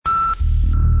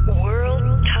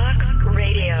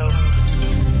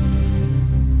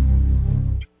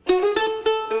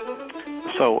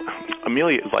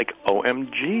Amelia is like,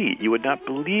 OMG, you would not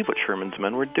believe what Sherman's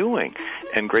men were doing.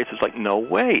 And Grace is like, no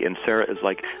way. And Sarah is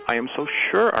like, I am so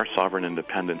sure our sovereign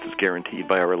independence is guaranteed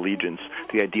by our allegiance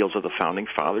to the ideals of the Founding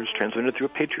Fathers transmitted through a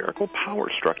patriarchal power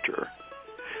structure.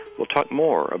 We'll talk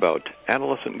more about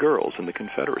adolescent girls in the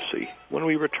Confederacy when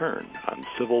we return on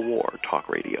Civil War Talk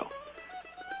Radio.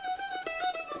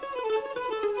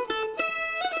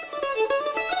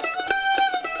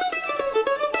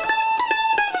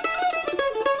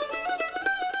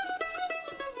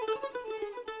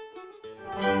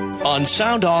 On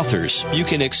Sound Authors, you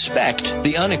can expect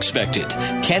the unexpected.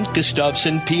 Kent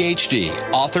Gustafson, Ph.D.,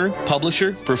 author,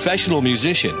 publisher, professional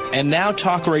musician, and now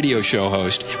talk radio show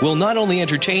host, will not only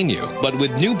entertain you, but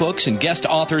with new books and guest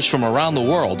authors from around the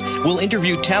world, will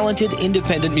interview talented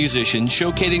independent musicians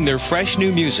showcasing their fresh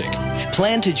new music.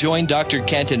 Plan to join Dr.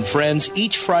 Kent and friends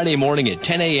each Friday morning at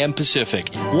 10 a.m.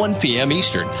 Pacific, 1 p.m.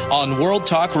 Eastern, on World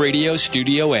Talk Radio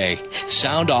Studio A.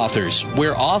 Sound Authors,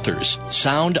 where authors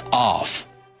sound off.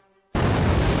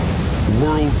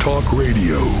 World Talk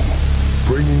Radio,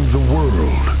 bringing the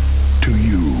world to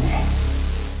you.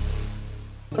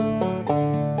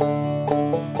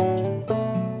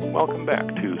 Welcome back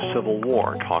to Civil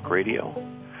War Talk Radio.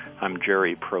 I'm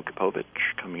Jerry Prokopowicz,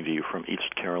 coming to you from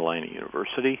East Carolina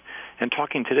University, and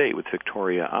talking today with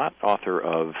Victoria Ott, author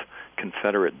of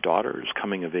Confederate Daughters,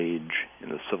 Coming of Age in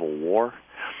the Civil War.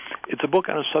 It's a book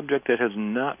on a subject that has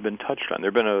not been touched on. There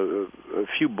have been a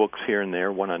few books here and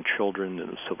there, one on children in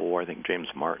the Civil War, I think James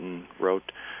Martin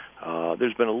wrote.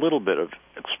 There's been a little bit of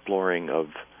exploring of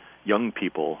young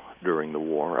people during the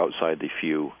war outside the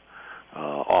few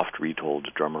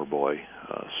oft-retold drummer boy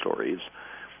stories.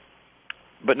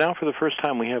 But now for the first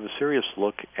time we have a serious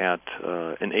look at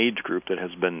an age group that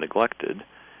has been neglected,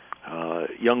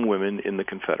 young women in the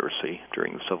Confederacy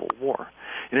during the Civil War.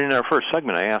 And in our first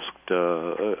segment, I asked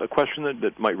a question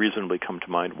that might reasonably come to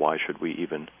mind: why should we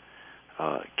even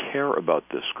care about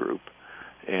this group?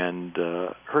 And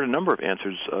heard a number of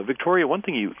answers. Victoria, one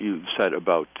thing you said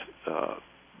about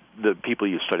the people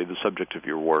you studied, the subject of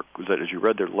your work, was that as you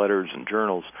read their letters and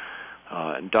journals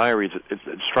and diaries,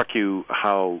 it struck you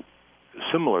how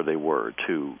similar they were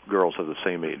to girls of the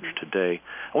same age today.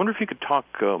 I wonder if you could talk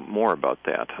more about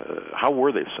that. How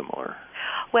were they similar?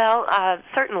 Well,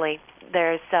 certainly.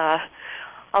 There's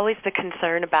always the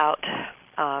concern about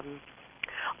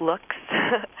looks,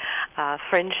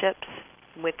 friendships,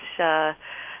 which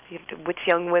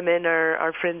young women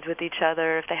are friends with each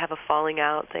other. If they have a falling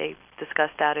out, they discuss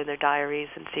that in their diaries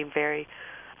and seem very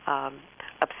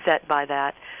upset by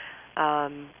that.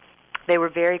 They were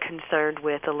very concerned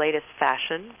with the latest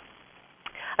fashion.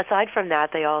 Aside from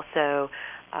that, they also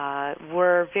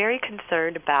were very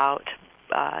concerned about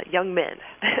young men.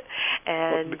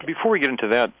 And well, before we get into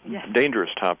that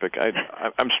dangerous topic,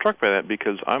 I'm struck by that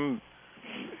because I'm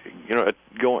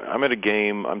at a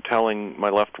game. I'm telling my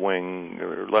left wing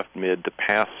or left mid to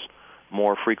pass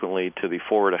more frequently to the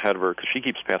forward ahead of her because she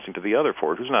keeps passing to the other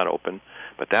forward who's not open,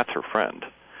 but that's her friend.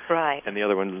 Right. And the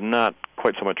other one's not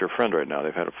quite so much her friend right now.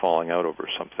 They've had a falling out over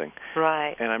something.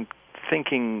 Right. And I'm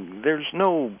thinking there's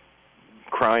no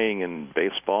crying in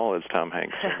baseball, as Tom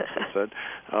Hanks said.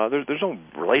 There's no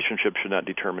relationship should not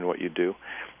determine what you do.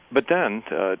 But then,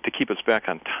 to keep us back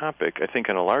on topic, I think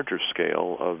on a larger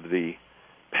scale of the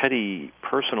petty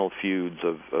personal feuds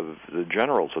of the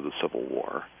generals of the Civil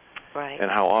War, right,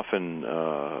 and how often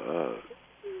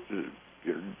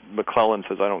McClellan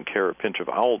says, I don't care a pinch of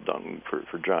owl dung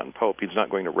for John Pope. He's not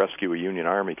going to rescue a Union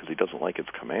army because he doesn't like its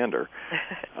commander.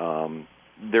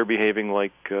 They're behaving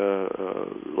like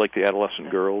the adolescent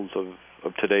girls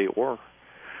of today or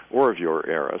of your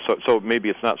era. So maybe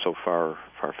it's not so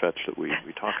far-fetched that we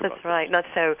talk about. That's right. Not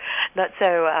so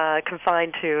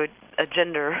confined to a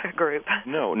gender group.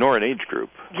 No, nor an age group.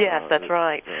 Yes, that's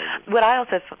right. What I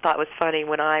also thought was funny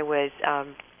when I was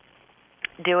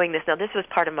doing this. Now, this was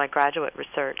part of my graduate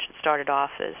research. It started off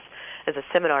as a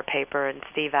seminar paper in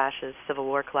Steve Ash's Civil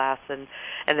War class, and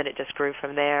then it just grew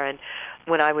from there. And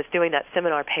when I was doing that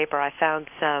seminar paper, I found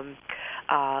some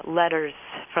letters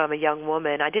from a young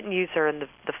woman. I didn't use her in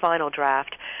the final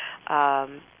draft,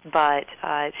 but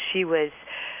she was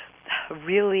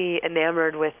really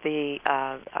enamored with the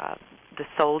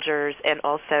soldiers and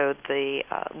also the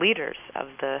leaders of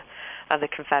the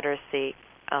Confederacy.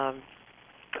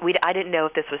 I didn't know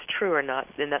if this was true or not,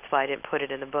 and that's why I didn't put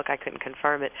it in the book. I couldn't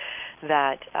confirm it.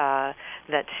 That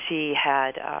she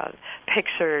had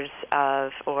pictures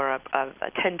of, or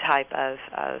a tintype of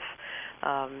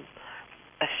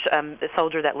a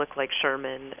soldier that looked like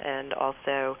Sherman, and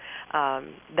also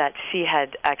that she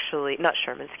had actually, not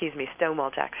Sherman, excuse me,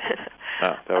 Stonewall Jackson.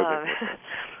 Oh, that was it.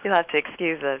 You'll have to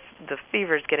excuse the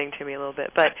fever's getting to me a little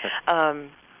bit, but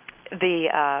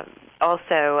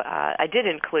also I did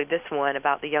include this one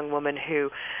about the young woman who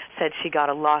said she got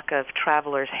a lock of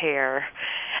traveler's hair,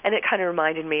 and it kind of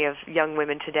reminded me of young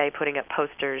women today putting up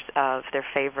posters of their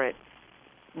favorite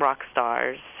rock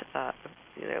stars,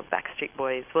 Backstreet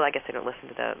Boys. Well, I guess they don't listen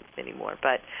to them anymore,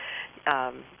 but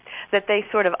that they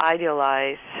sort of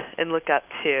idealize and look up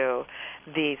to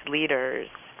these leaders,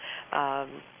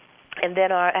 and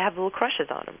then have little crushes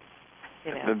on them.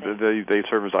 They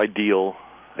serve as ideal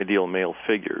male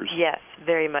figures. Yes,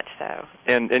 very much so.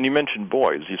 And you mentioned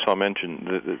boys. You saw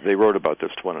mention they wrote about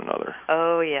this to one another.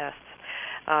 Oh yes.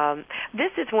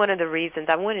 This is one of the reasons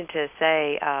I wanted to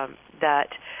say that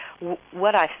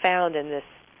what I found in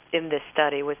this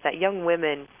study was that young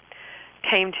women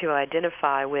came to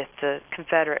identify with the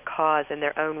Confederate cause in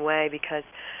their own way because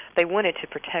they wanted to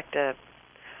protect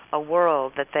a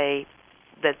world that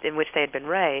in which they had been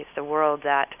raised, a world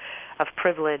of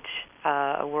privilege,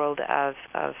 a world of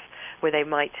where they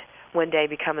might one day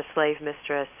become a slave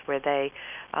mistress, where they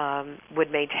would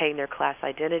maintain their class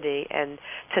identity, and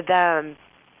to them,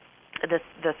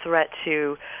 the threat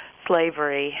to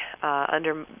slavery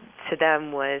to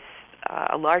them was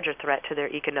a larger threat to their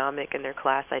economic and their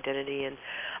class identity, and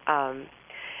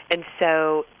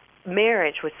so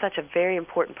marriage was such a very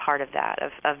important part of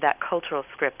that cultural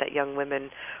script that young women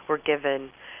were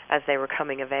given as they were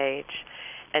coming of age.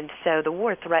 And so the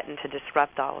war threatened to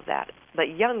disrupt all of that.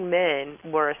 But young men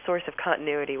were a source of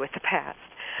continuity with the past.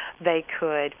 They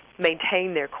could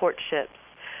maintain their courtships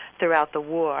throughout the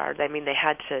war. I mean, they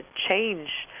had to change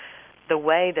the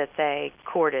way that they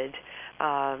courted.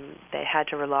 They had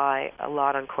to rely a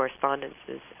lot on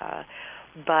correspondences.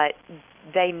 But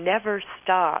they never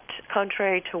stopped,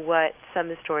 contrary to what some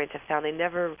historians have found, they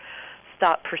never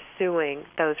stopped pursuing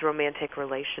those romantic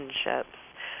relationships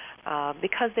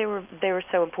because they were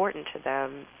so important to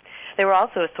them. They were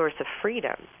also a source of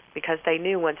freedom because they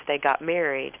knew once they got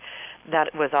married that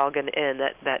it was all going to end,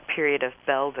 that period of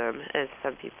belledom, as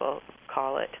some people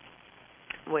call it,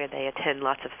 where they attend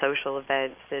lots of social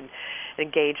events and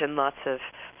engage in lots of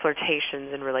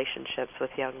flirtations and relationships with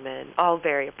young men, all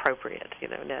very appropriate,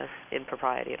 no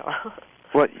impropriety at all.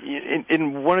 Well,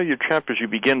 in one of your chapters, you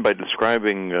begin by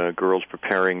describing girls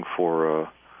preparing for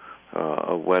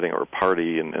a wedding or a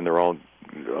party, and they're all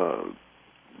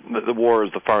the war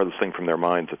is the farthest thing from their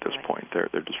minds at this point. They're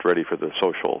just ready for the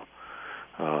social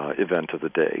event of the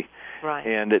day. Right.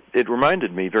 And it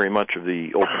reminded me very much of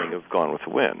the opening of Gone with the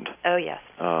Wind. Oh yes.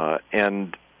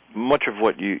 And much of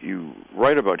what you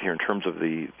write about here in terms of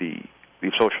the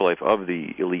social life of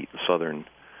the elite Southern,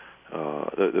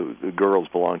 the girls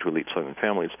belong to elite Southern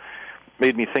families,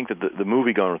 made me think that the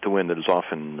movie Gone with the Wind, that is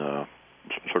often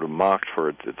sort of mocked for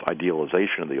its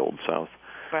idealization of the Old South,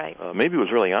 right? Maybe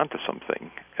was really onto something,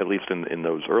 at least in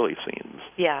those early scenes.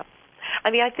 Yeah.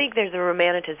 I mean, I think there's a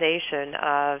romanticization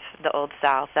of the Old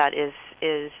South that is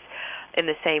in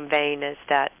the same vein as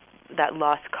that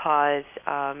Lost Cause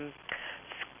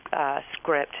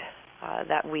script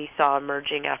that we saw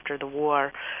emerging after the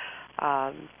war.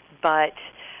 But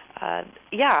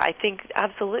I think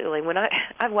absolutely. When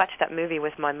I've watched that movie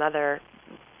with my mother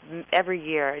every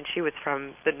year, and she was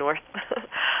from the North.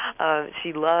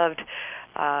 She loved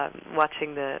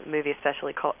watching the movie,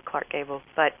 especially Clark Gable.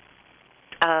 But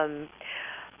I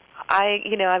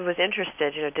was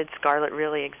interested. Did Scarlett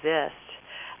really exist?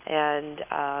 And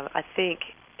I think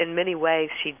in many ways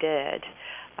she did.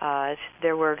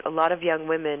 There were a lot of young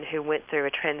women who went through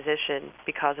a transition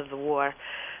because of the war.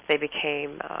 They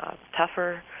became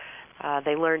tougher.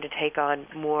 They learned to take on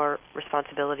more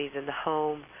responsibilities in the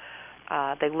home.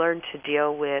 They learned to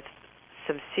deal with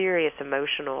some serious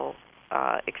emotional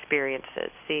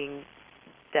experiences, seeing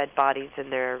dead bodies in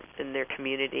their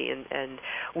community and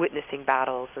witnessing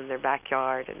battles in their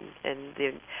backyard and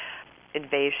the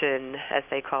invasion, as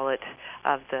they call it,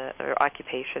 or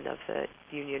occupation of the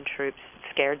Union troops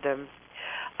scared them.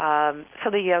 So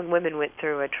the young women went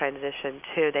through a transition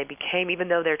too. They became, even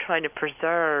though they're trying to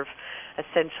preserve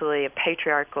essentially a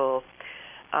patriarchal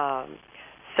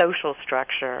social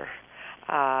structure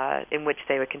in which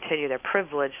they would continue their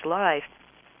privileged life,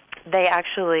 they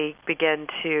actually begin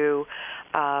to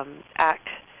act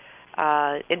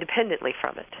independently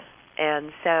from it.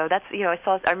 And so that's,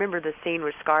 I remember the scene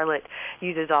where Scarlett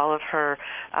uses all of her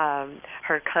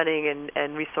cunning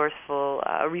and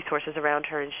resources around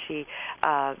her, and she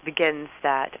begins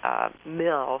that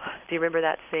mill. Do you remember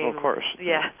that scene? Oh, of course.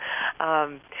 Yeah.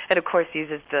 And of course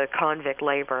uses the convict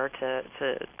labor to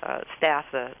staff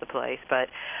the place. But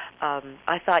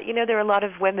I thought, there are a lot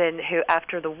of women who,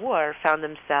 after the war, found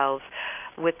themselves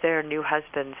with their new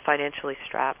husbands financially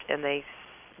strapped, and they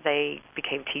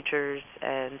became teachers,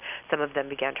 and some of them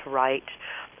began to write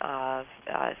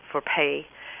for pay.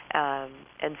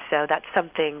 And so that's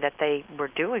something that they were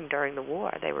doing during the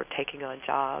war. They were taking on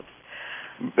jobs.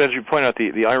 As you point out,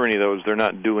 the irony, though, is they're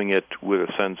not doing it with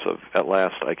a sense of, at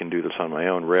last, I can do this on my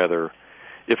own. Rather,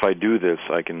 if I do this,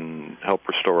 I can help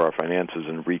restore our finances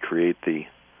and recreate the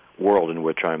world in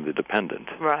which I'm the dependent.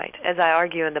 Right. As I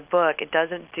argue in the book, it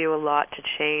doesn't do a lot to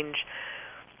change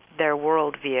their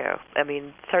worldview. I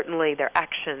mean, certainly their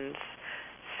actions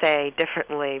say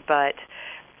differently, but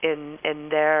in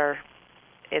their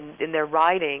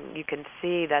writing, you can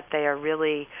see that they are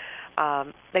really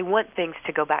they want things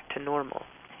to go back to normal,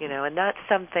 and that's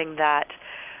something that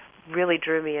really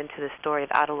drew me into the story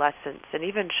of adolescents and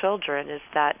even children, is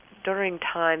that during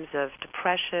times of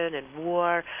depression and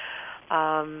war,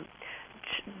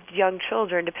 young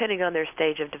children, depending on their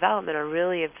stage of development, are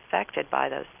really affected by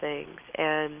those things.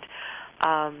 And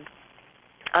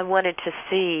I wanted to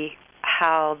see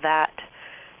how that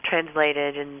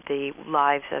translated in the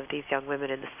lives of these young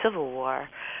women in the Civil War.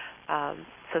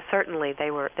 So certainly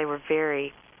they were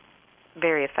very,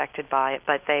 very affected by it,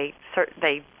 but they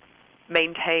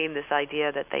maintained this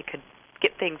idea that they could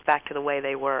get things back to the way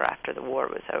they were after the war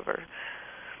was over.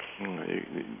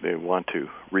 They want to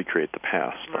recreate the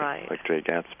past, right, like Jay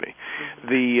Gatsby.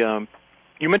 Mm-hmm.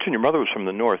 You mentioned your mother was from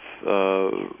the North.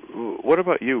 What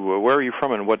about you? Where are you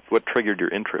from, and what triggered your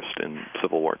interest in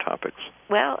Civil War topics?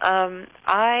 Well,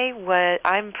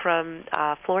 I'm from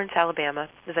Florence, Alabama.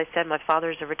 As I said, my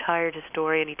father's a retired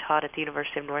historian. He taught at the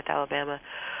University of North Alabama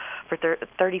for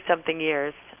 30-something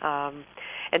years.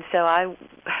 And so I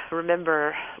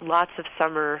remember lots of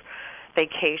summer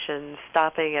vacations,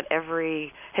 stopping at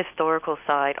every historical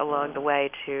site along the way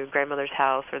to grandmother's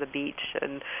house or the beach,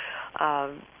 and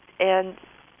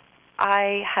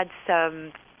I had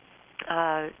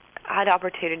had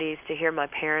opportunities to hear my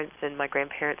parents and my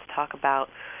grandparents talk about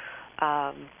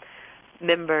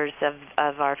members of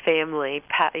our family,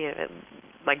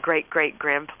 my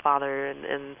great-great-grandfather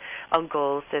and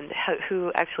uncles, and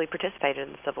who actually participated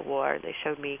in the Civil War. They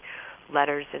showed me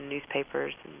letters and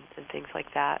newspapers and things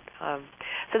like that.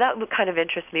 So that kind of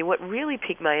interests me. What really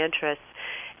piqued my interest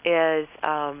is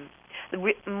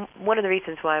one of the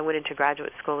reasons why I went into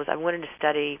graduate school was I wanted to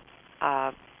study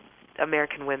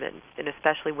American women, and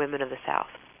especially women of the South.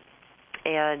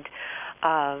 And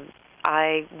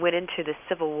I went into the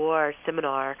Civil War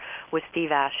seminar with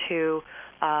Steve Ash, who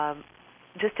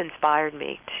just inspired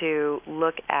me to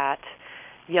look at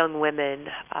young women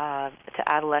to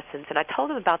adolescents. And I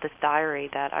told him about this diary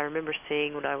that I remember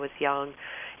seeing when I was young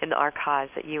in the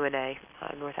archives at UNA,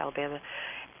 North Alabama.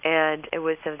 And it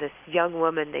was of this young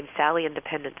woman named Sally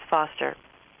Independence Foster,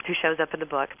 who shows up in the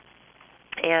book.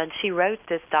 And she wrote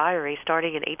this diary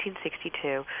starting in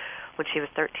 1862 when she was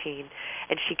 13,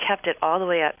 and she kept it all the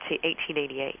way up to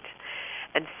 1888.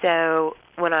 And so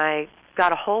when I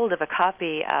got a hold of a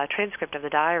copy, transcript of the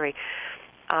diary,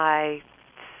 I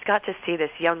got to see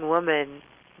this young woman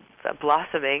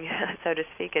blossoming, so to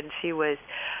speak, and she was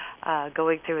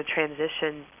going through a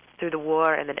transition through the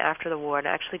war and then after the war, and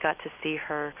I actually got to see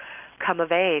her come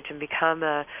of age and become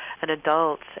an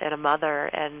adult and a mother,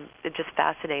 and it just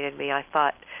fascinated me. I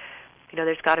thought,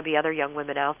 there's got to be other young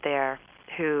women out there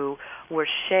who were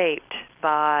shaped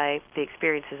by the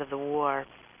experiences of the war.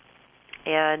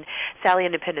 And Sally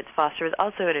Independence Foster is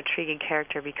also an intriguing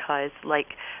character because, like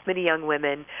many young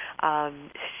women,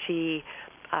 she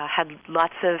had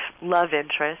lots of love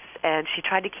interests, and she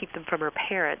tried to keep them from her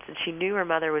parents, and she knew her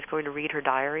mother was going to read her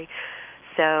diary,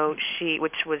 so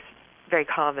which was very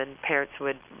common. Parents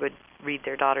would read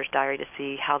their daughter's diary to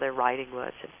see how their writing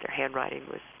was, if their handwriting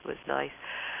was nice.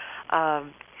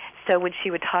 So when she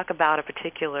would talk about a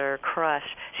particular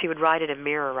crush, she would write it in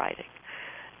mirror writing,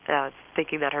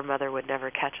 thinking that her mother would never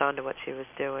catch on to what she was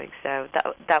doing. So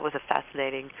that was a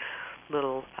fascinating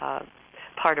little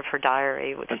part of her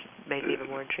diary, which made it even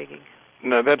more intriguing.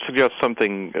 Now, that suggests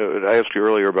something. I asked you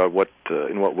earlier about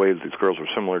in what ways these girls were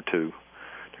similar to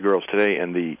girls today,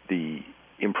 and the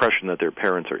impression that their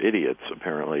parents are idiots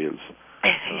apparently is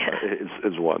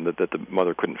one that the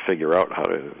mother couldn't figure out how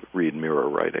to read mirror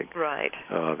writing. Right.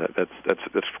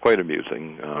 That's quite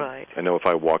amusing. Right. I know if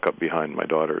I walk up behind my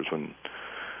daughters when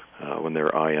when they're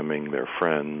IMing their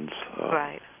friends.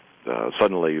 Right.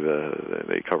 Suddenly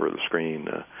they cover the screen,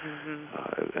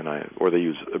 or they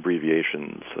use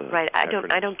abbreviations. Right. I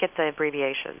don't get the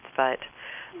abbreviations, but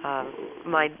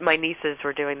my nieces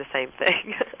were doing the same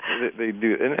thing. they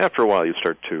do, and after a while you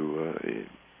start to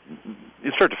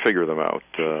figure them out.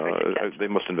 They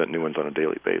must invent new ones on a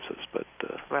daily basis, but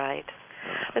right.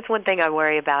 That's one thing I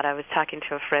worry about. I was talking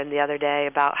to a friend the other day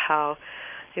about how,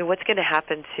 what's going to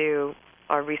happen to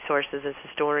our resources as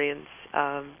historians.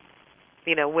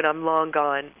 When I'm long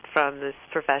gone from this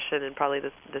profession and probably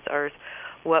this earth,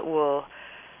 what will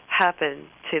happen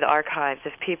to the archives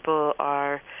if people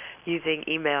are using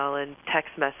email and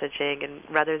text messaging and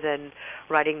rather than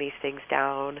writing these things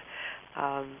down?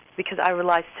 Because I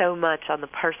rely so much on the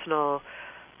personal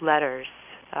letters.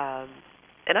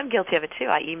 And I'm guilty of it too.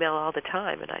 I email all the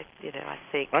time, and I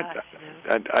think.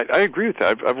 I agree with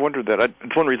that. I've wondered that.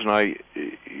 It's one reason I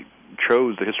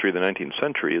chose the history of the 19th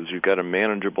century is you've got a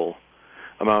manageable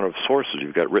amount of sources.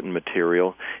 You've got written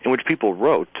material in which people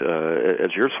wrote,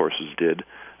 as your sources did,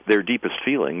 their deepest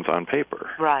feelings on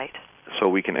paper. Right. So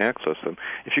we can access them.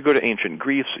 If you go to ancient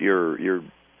Greece, you're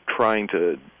trying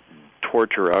to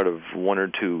torture out of one or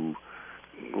two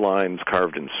lines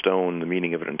carved in stone the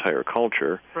meaning of an entire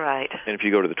culture. Right. And if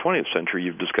you go to the 20th century,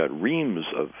 you've just got reams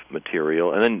of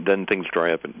material, and then things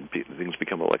dry up and things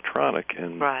become electronic,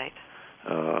 and right.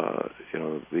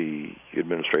 The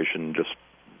administration just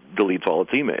deletes all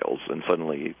its emails, and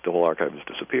suddenly the whole archive has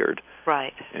disappeared.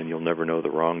 Right. And you'll never know the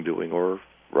wrongdoing or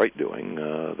right doing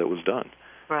that was done.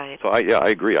 Right. So I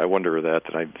agree. I wonder that,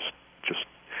 and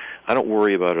I don't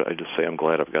worry about it. I just say I'm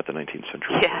glad I've got the 19th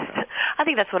century. Yeah, I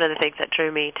think that's one of the things that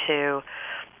drew me to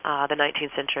the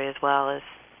 19th century as well, is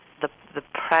the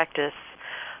practice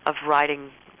of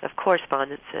writing of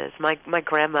correspondences. My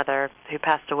grandmother, who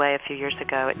passed away a few years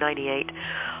ago at 98,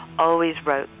 always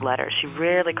wrote letters. She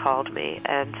rarely called me,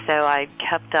 and so I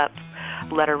kept up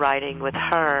letter writing with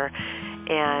her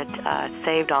and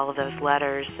saved all of those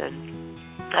letters. And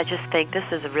I just think this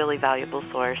is a really valuable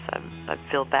source. I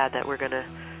feel bad that we're going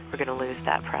to lose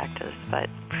that practice, but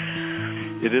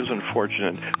it is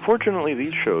unfortunate. Fortunately,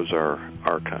 these shows are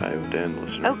archived, and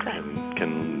listeners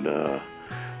can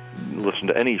listen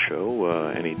to any show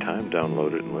anytime,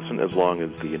 download it and listen, as long as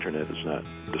the internet is not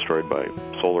destroyed by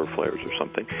solar flares or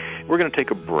something. We're going to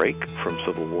take a break from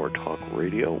Civil War Talk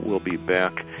Radio. We'll be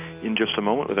back in just a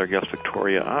moment with our guest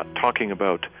Victoria Ott, talking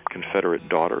about Confederate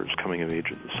daughters coming of age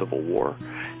in the Civil War.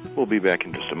 We'll be back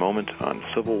in just a moment on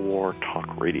Civil War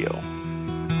Talk Radio.